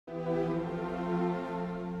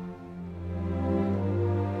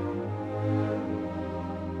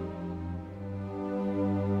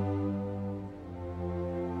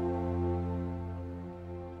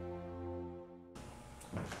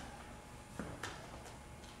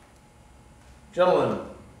Gentlemen,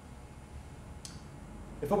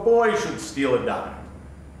 if a boy should steal a dime,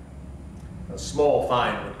 a small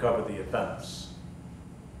fine would cover the offense.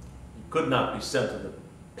 He could not be sent to the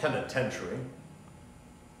penitentiary.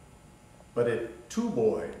 But if two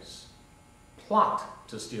boys plot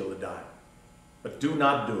to steal a dime, but do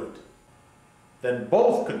not do it, then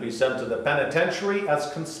both could be sent to the penitentiary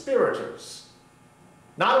as conspirators.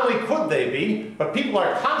 Not only could they be, but people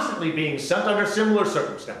are constantly being sent under similar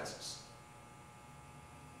circumstances.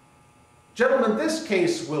 Gentlemen, this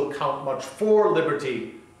case will count much for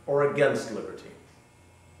liberty or against liberty.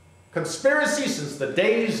 Conspiracy since the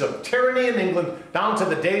days of tyranny in England down to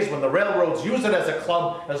the days when the railroads used it as a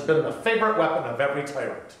club has been the favorite weapon of every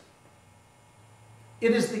tyrant.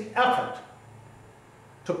 It is the effort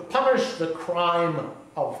to punish the crime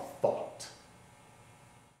of thought.